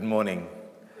Good morning.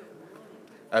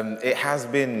 It has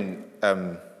been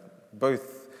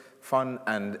both fun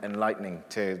and enlightening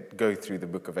to go through the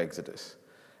book of Exodus.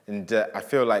 And I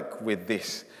feel like with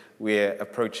this, we're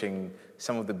approaching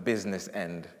some of the business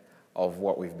end of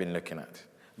what we've been looking at.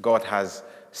 God has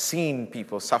seen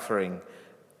people suffering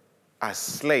as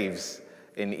slaves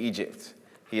in Egypt.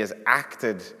 He has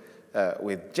acted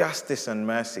with justice and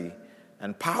mercy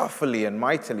and powerfully and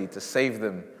mightily to save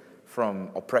them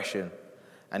from oppression.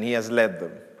 And he has led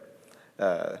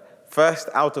them. First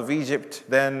out of Egypt,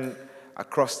 then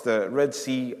across the Red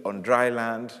Sea on dry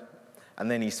land. And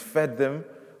then he's fed them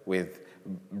with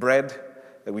bread,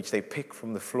 which they pick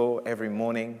from the floor every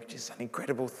morning, which is an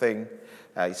incredible thing.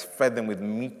 He's fed them with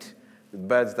meat, with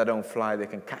birds that don't fly. They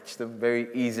can catch them very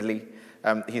easily.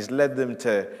 He's led them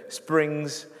to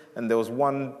springs, and there was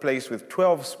one place with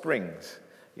 12 springs,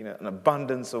 an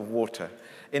abundance of water.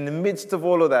 In the midst of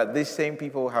all of that, these same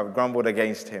people have grumbled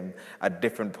against him at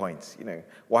different points.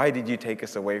 Why did you take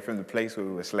us away from the place where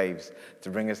we were slaves to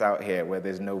bring us out here where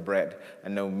there's no bread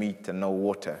and no meat and no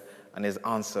water? And his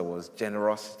answer was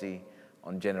generosity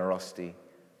on generosity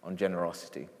on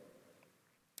generosity.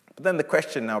 But then the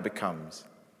question now becomes,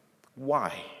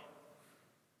 why?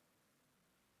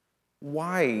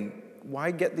 Why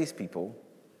get these people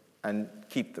and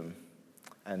keep them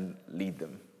and lead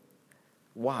them?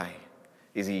 Why?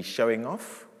 Is he showing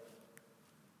off?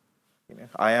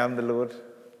 I am the Lord.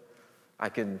 I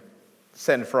can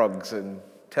send frogs and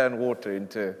turn water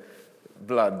into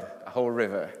blood, a whole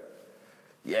river.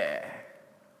 Yeah.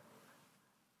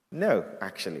 No,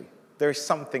 actually. There is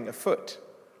something afoot.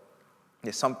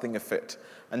 There's something afoot.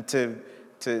 And to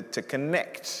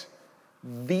connect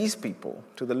these people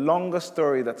to the longer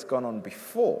story that's gone on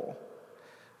before,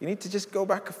 you need to just go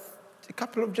back a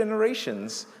couple of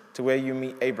generations to where you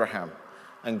meet Abraham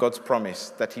and God's promise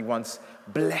that he wants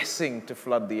blessing to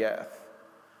flood the earth.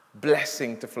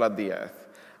 Blessing to flood the earth.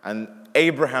 And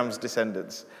Abraham's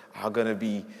descendants are going to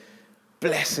be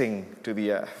blessing to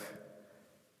the earth.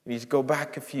 You need to go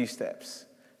back a few steps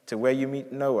to where you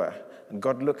meet Noah, and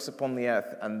God looks upon the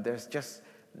earth, and there's just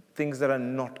things that are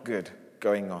not good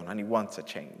going on, and he wants a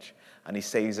change. And he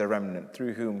saves a remnant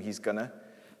through whom he's going to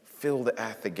fill the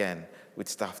earth again with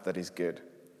stuff that is good.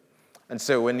 And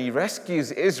so when he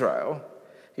rescues Israel,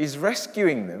 he's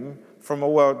rescuing them from a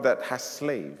world that has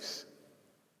slaves.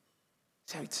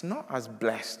 So it's not as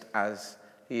blessed as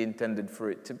he intended for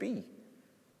it to be.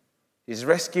 He's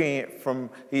rescuing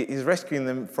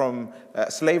them from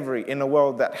slavery in a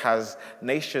world that has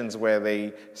nations where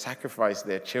they sacrifice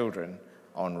their children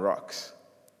on rocks.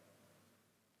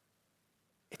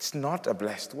 It's not a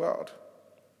blessed world.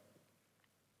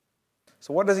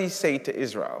 So what does he say to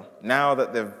Israel now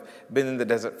that they've been in the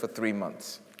desert for 3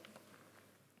 months?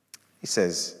 He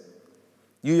says,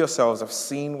 "You yourselves have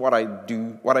seen what I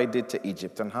did to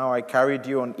Egypt, and how I carried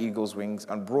you on eagle's wings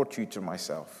and brought you to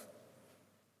myself.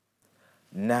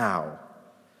 Now,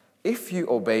 if you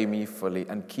obey me fully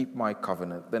and keep my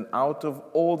covenant, then out of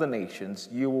all the nations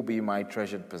you will be my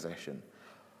treasured possession.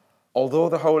 Although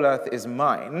the whole earth is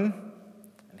mine,"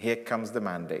 and here comes the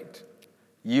mandate,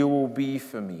 "you will be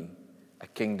for me a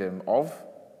kingdom of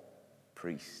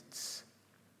priests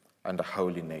and a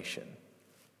holy nation."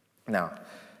 Now,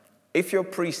 if your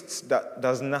priest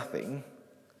does nothing,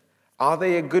 are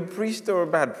they a good priest or a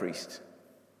bad priest?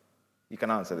 You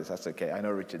can answer this, that's okay. I know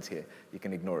Richard's here. You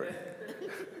can ignore it.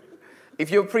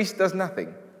 If your priest does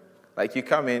nothing, like you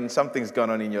come in, something's gone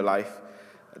on in your life,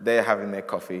 they're having their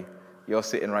coffee, you're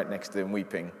sitting right next to them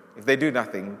weeping. If they do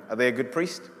nothing, are they a good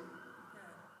priest?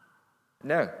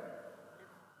 No.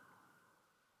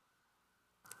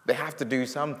 They have to do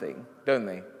something, don't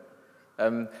they?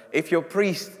 If your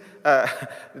priest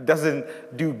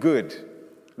doesn't do good,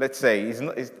 let's say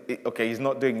he's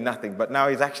not doing nothing, but now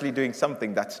he's actually doing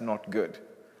something that's not good,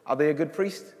 are they a good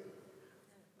priest?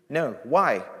 No.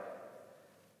 Why?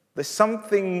 There's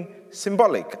something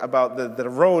symbolic about the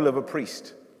role of a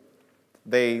priest.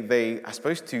 They are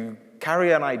supposed to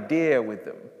carry an idea with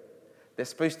them. They're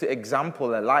supposed to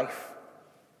example a life.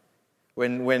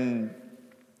 When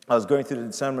I was going through the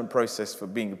discernment process for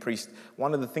being a priest,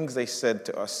 one of the things they said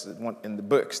to us in the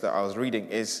books that I was reading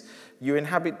is, you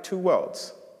inhabit two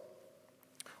worlds.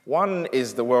 One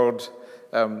is the world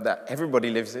that everybody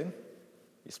lives in.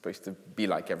 You're supposed to be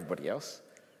like everybody else,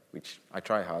 which I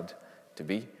try hard to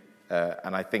be,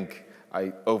 and I think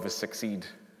I over-succeed.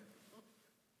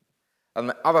 And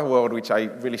the other world, which I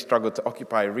really struggle to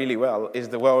occupy really well, is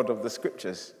the world of the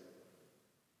scriptures.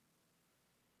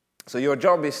 So your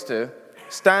job is to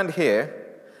stand here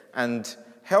and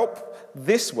help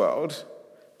this world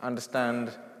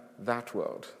understand that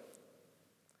world.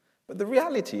 But the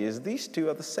reality is these two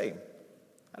are the same.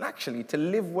 And actually, to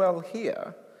live well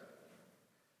here,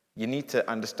 you need to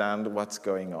understand what's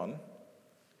going on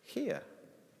here.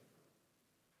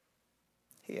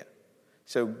 Here.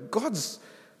 So God's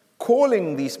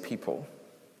calling these people,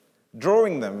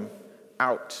 drawing them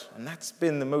out, and that's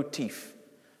been the motif.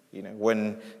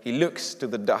 When he looks to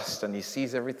the dust and he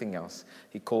sees everything else,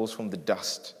 he calls from the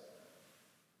dust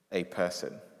a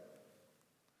person.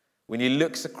 When he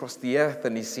looks across the earth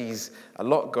and he sees a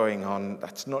lot going on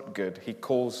that's not good, he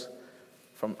calls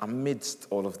from amidst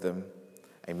all of them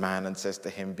a man and says to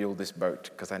him, build this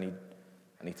boat because I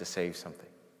need to save something.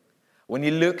 When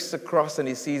he looks across and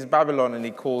he sees Babylon and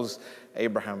he calls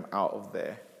Abraham out of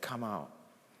there, come out.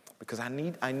 Because I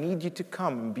need you to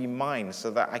come and be mine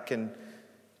so that I can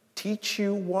teach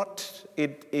you what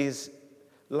it is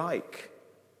like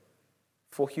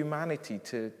for humanity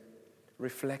to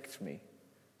reflect me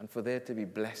and for there to be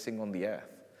blessing on the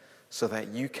earth so that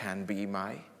you can be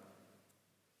my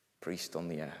priest on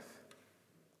the earth.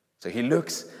 So he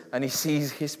looks and he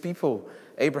sees his people,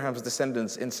 Abraham's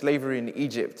descendants, in slavery in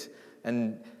Egypt,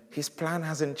 and his plan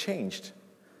hasn't changed.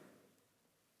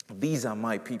 These are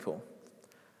my people.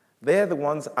 They're the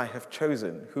ones I have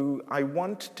chosen, who I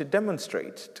want to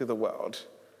demonstrate to the world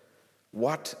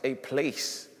what a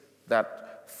place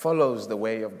that follows the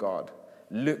way of God,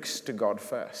 looks to God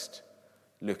first,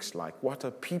 looks like. What a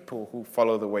people who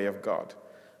follow the way of God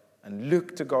and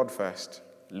look to God first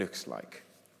looks like.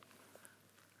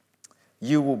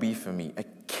 You will be for me a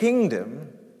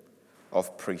kingdom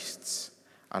of priests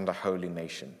and a holy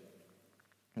nation.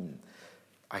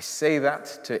 I say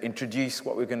that to introduce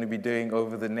what we're going to be doing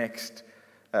over the next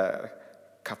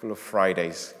couple of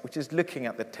Fridays, which is looking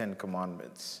at the Ten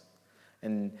Commandments.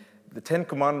 And the Ten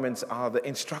Commandments are the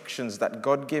instructions that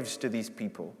God gives to these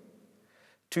people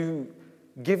to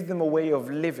give them a way of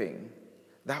living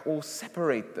that will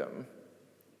separate them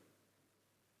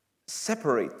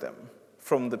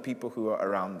from the people who are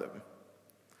around them,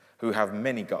 who have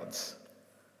many gods,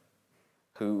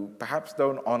 who perhaps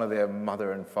don't honor their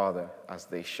mother and father as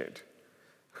they should,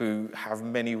 who have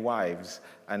many wives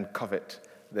and covet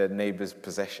their neighbor's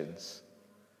possessions,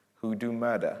 who do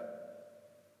murder.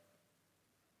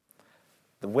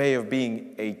 The way of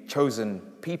being a chosen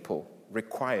people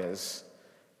requires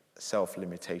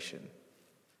self-limitation.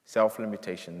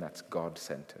 Self-limitation that's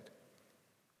God-centered.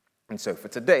 And so for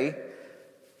today,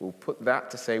 we'll put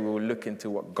that to say we'll look into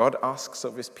what God asks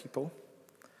of his people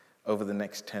over the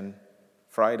next 10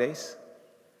 Fridays.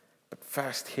 But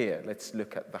first here, let's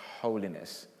look at the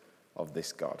holiness of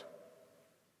this God.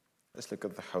 Let's look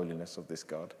at the holiness of this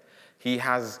God. He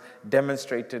has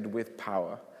demonstrated with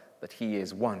power that he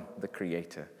is, one, the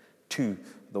creator, two,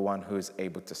 the one who is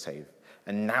able to save.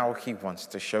 And now he wants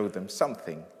to show them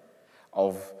something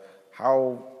of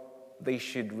how they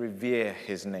should revere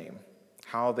his name,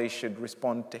 how they should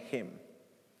respond to him.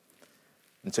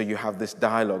 And so you have this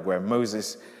dialogue where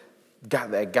Moses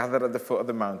gathered at the foot of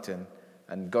the mountain,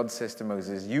 and God says to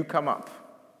Moses, you come up,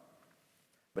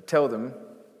 but tell them,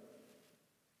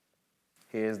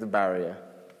 here's the barrier.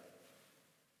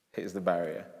 Here's the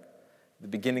barrier. The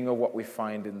beginning of what we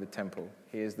find in the temple.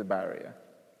 Here's the barrier.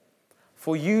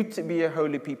 For you to be a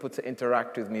holy people, to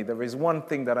interact with me, there is one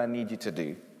thing that I need you to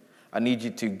do. I need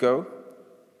you to go,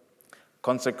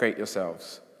 consecrate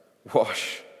yourselves,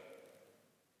 wash,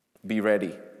 be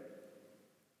ready.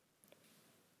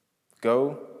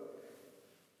 Go,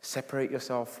 separate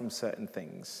yourself from certain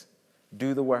things.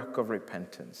 Do the work of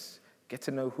repentance. Get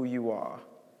to know who you are,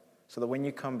 so that when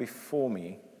you come before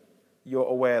me, you're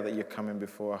aware that you're coming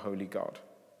before a holy God,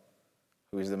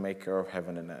 who is the maker of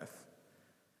heaven and earth.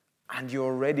 And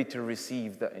you're ready to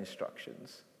receive the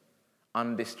instructions,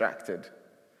 undistracted.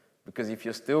 Because if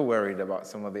you're still worried about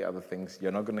some of the other things,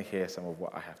 you're not going to hear some of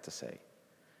what I have to say.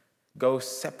 Go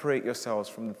separate yourselves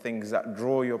from the things that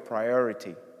draw your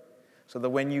priority, so that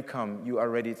when you come, you are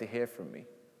ready to hear from me.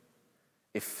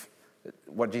 If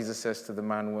what Jesus says to the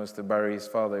man who wants to bury his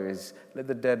father is, let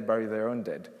the dead bury their own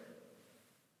dead.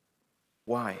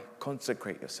 Why?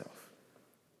 Consecrate yourself.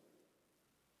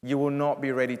 You will not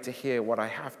be ready to hear what I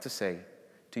have to say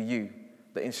to you,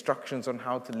 the instructions on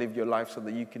how to live your life so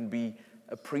that you can be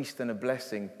a priest and a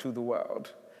blessing to the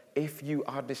world. If you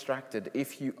are distracted,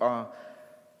 if you are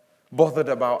bothered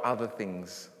about other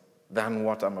things than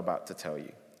what I'm about to tell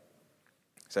you.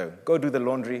 So go do the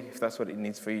laundry if that's what it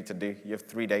needs for you to do. You have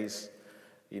 3 days.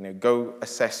 Go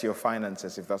assess your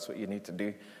finances if that's what you need to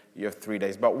do. You have 3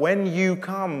 days. But when you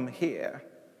come here,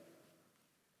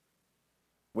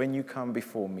 when you come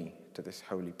before me to this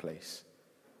holy place,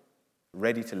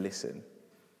 ready to listen,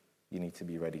 you need to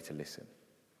be ready to listen.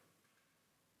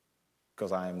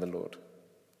 because I am the Lord.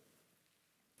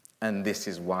 And this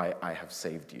is why I have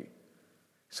saved you,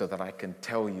 so that I can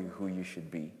tell you who you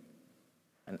should be.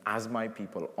 And as my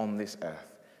people on this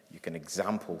earth, you can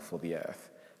example for the earth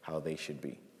how they should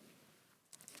be.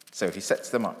 So he sets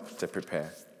them up to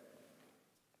prepare.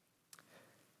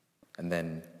 And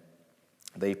then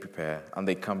they prepare, and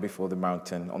they come before the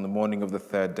mountain. On the morning of the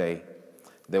third day,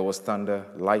 there was thunder,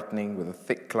 lightning with a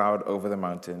thick cloud over the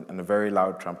mountain, and a very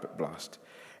loud trumpet blast.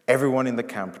 Everyone in the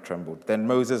camp trembled. Then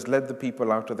Moses led the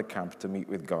people out of the camp to meet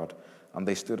with God, and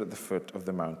they stood at the foot of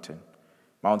the mountain.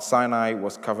 Mount Sinai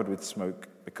was covered with smoke,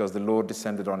 because the Lord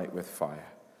descended on it with fire.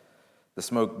 The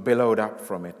smoke billowed up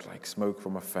from it like smoke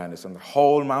from a furnace, and the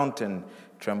whole mountain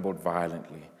trembled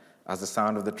violently. As the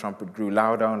sound of the trumpet grew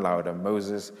louder and louder,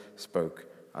 Moses spoke,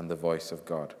 and the voice of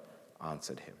God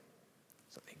answered him.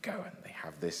 So they go and they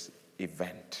have this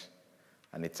event,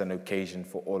 and it's an occasion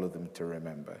for all of them to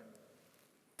remember.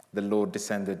 The Lord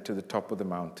descended to the top of the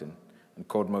mountain and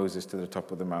called Moses to the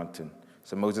top of the mountain.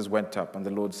 So Moses went up, and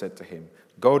the Lord said to him,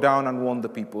 "Go down and warn the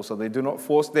people so they do not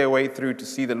force their way through to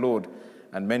see the Lord,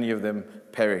 and many of them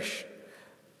perish."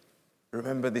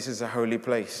 Remember, this is a holy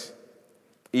place.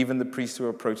 Even the priests who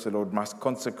approach the Lord must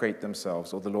consecrate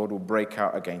themselves, or the Lord will break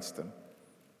out against them.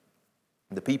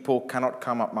 The people cannot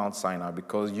come up Mount Sinai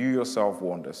because you yourself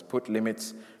warned us. Put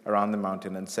limits around the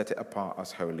mountain and set it apart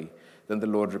as holy. Then the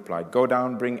Lord replied, "Go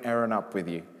down, bring Aaron up with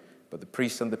you. But the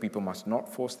priests and the people must not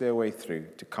force their way through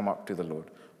to come up to the Lord,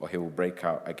 or he will break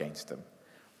out against them."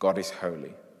 God is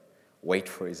holy. Wait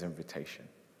for his invitation.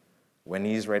 When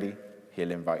he is ready,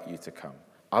 he'll invite you to come.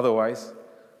 Otherwise,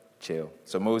 chill.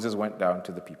 So Moses went down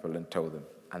to the people and told them,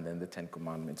 and then the 10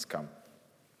 Commandments come.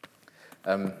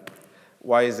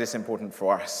 Why is this important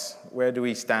for us? Where do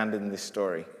we stand in this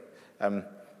story?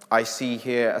 I see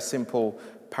here a simple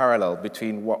parallel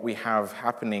between what we have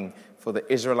happening for the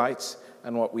Israelites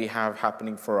and what we have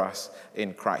happening for us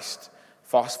in Christ.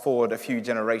 Fast forward a few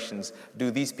generations.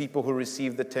 Do these people who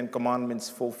receive the 10 Commandments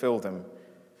fulfill them?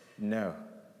 No,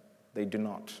 they do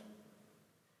not.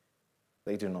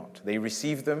 They do not. They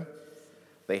receive them,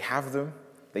 they have them,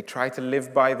 they try to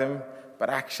live by them, but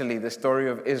actually the story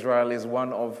of Israel is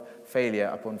one of failure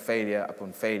upon failure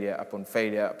upon failure upon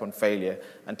failure upon failure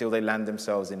until they land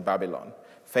themselves in Babylon.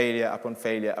 Failure upon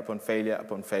failure upon failure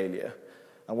upon failure.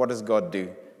 And what does God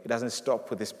do? He doesn't stop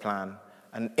with his plan.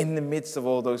 And in the midst of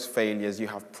all those failures, you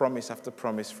have promise after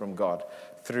promise from God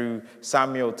through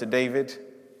Samuel to David,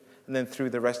 and then through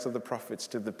the rest of the prophets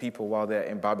to the people while they're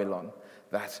in Babylon,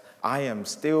 that I am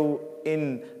still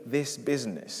in this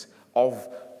business of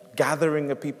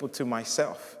gathering a people to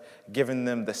myself, giving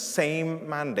them the same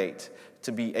mandate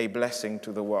to be a blessing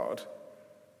to the world.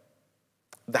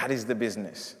 That is the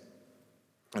business.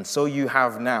 And so you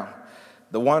have now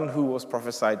the one who was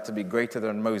prophesied to be greater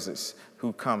than Moses,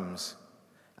 who comes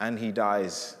and he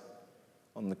dies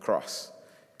on the cross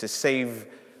to save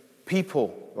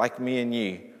people like me and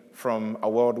you from a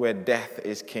world where death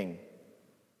is king.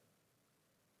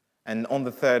 And on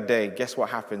the third day, guess what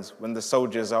happens when the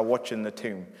soldiers are watching the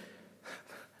tomb?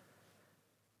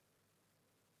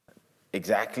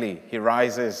 Exactly, he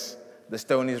rises, the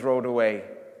stone is rolled away.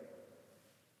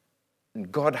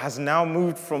 And God has now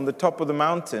moved from the top of the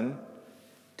mountain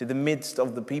to the midst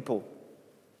of the people.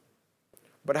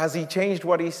 But has he changed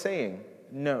what he's saying?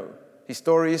 No. His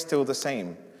story is still the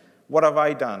same. What have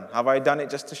I done? Have I done it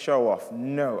just to show off?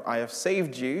 No. I have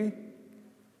saved you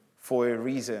for a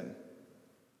reason.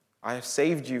 I have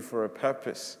saved you for a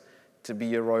purpose, to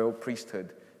be a royal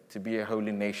priesthood, to be a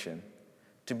holy nation,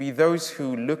 to be those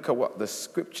who look at what the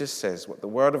scripture says, what the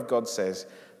word of God says,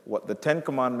 what the 10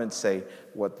 Commandments say,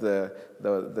 what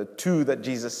the two that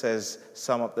Jesus says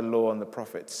sum up the law and the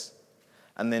prophets,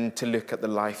 and then to look at the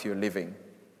life you're living.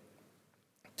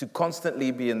 To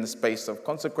constantly be in the space of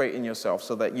consecrating yourself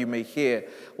so that you may hear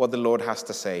what the Lord has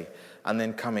to say, and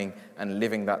then coming and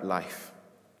living that life.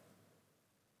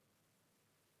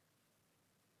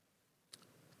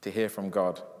 To hear from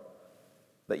God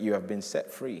that you have been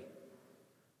set free,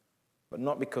 but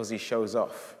not because he shows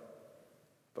off,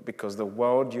 but because the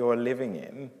world you're living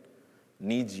in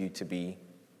needs you to be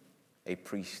a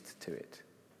priest to it,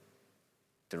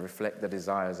 to reflect the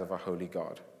desires of a holy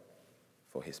God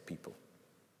for his people.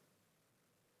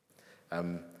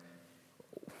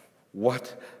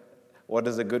 What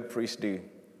does a good priest do?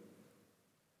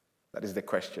 That is the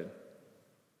question.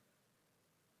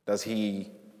 Does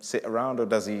he sit around or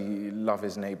does he love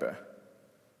his neighbor?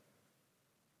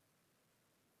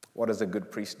 What does a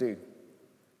good priest do?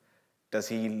 Does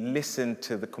he listen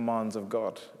to the commands of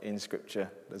God in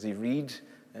Scripture? Does he read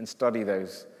and study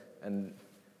those and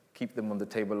keep them on the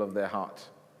table of their heart?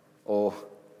 Or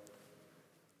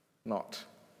not.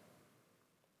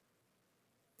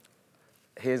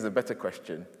 Here's a better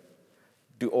question.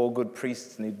 Do all good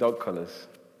priests need dog collars?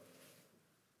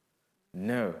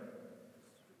 No.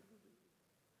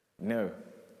 No.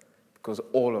 Because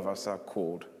all of us are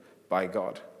called by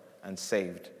God and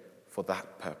saved for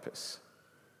that purpose.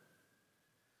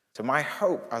 So my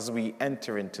hope as we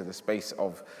enter into the space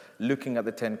of looking at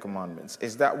the Ten Commandments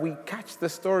is that we catch the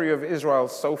story of Israel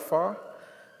so far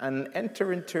and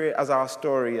enter into it as our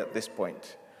story at this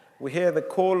point. We hear the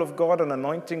call of God and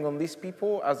anointing on these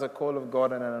people as a call of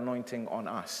God and an anointing on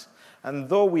us. And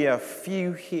though we are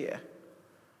few here,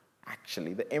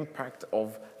 actually, the impact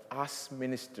of us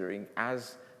ministering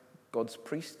as God's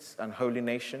priests and holy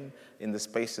nation in the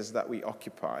spaces that we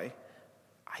occupy,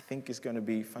 I think is going to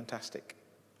be fantastic.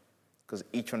 Because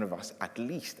each one of us, at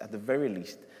the very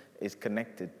least, is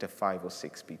connected to 5 or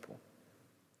 6 people.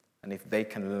 And if they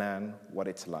can learn what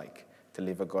it's like to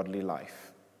live a godly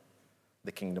life,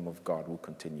 the kingdom of God will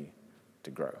continue to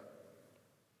grow.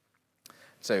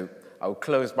 So I will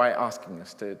close by asking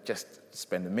us to just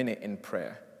spend a minute in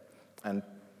prayer and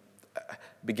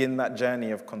begin that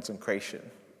journey of consecration,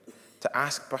 to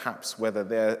ask perhaps whether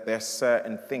there are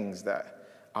certain things that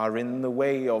are in the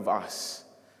way of us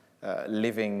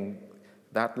living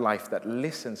that life that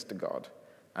listens to God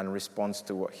and responds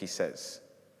to what he says,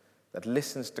 that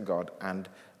listens to God and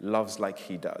loves like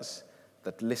he does,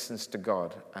 that listens to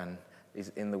God and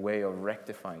is in the way of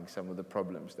rectifying some of the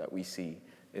problems that we see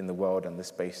in the world and the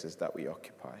spaces that we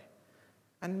occupy.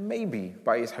 And maybe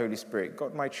by his Holy Spirit,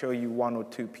 God might show you 1 or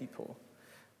 2 people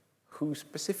who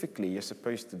specifically you're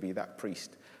supposed to be that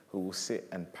priest who will sit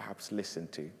and perhaps listen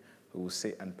to, who will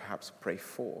sit and perhaps pray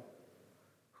for,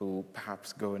 who will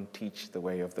perhaps go and teach the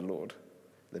way of the Lord.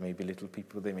 There may be little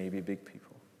people, there may be big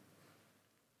people.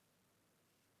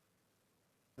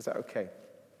 Is that okay?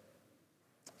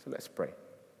 So let's pray.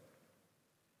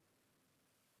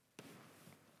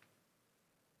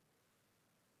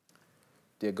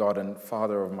 Dear God and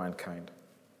Father of mankind,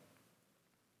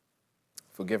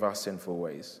 forgive our sinful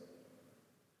ways.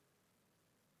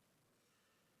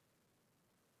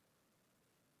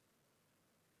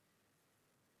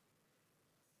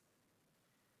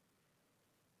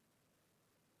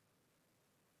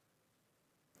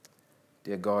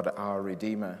 Dear God, our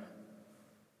Redeemer,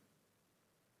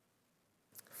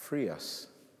 free us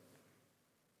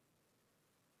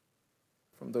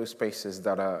from those spaces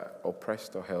that are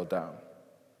oppressed or held down.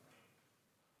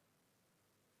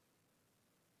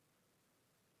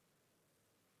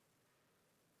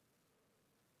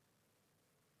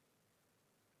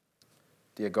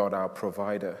 Dear God, our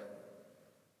provider,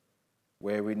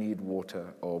 where we need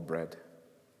water or bread,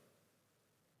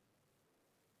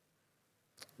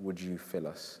 would you fill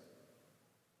us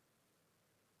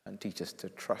and teach us to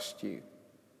trust you?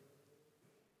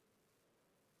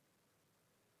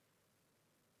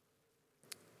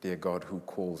 Dear God, who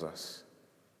calls us,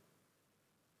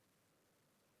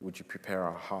 would you prepare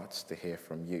our hearts to hear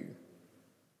from you?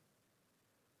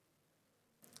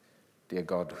 Dear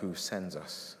God, who sends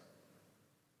us,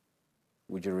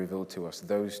 would you reveal to us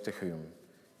those to whom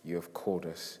you have called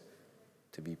us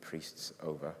to be priests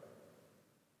over?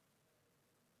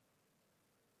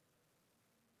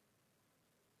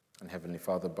 And Heavenly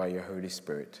Father, by your Holy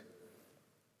Spirit,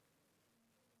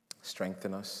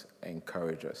 strengthen us,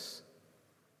 encourage us,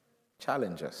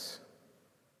 challenge us,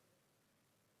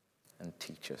 and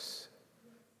teach us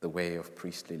the way of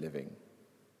priestly living.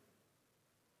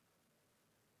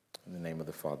 In the name of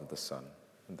the Father, the Son,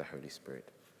 and the Holy Spirit.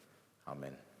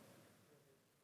 Amen.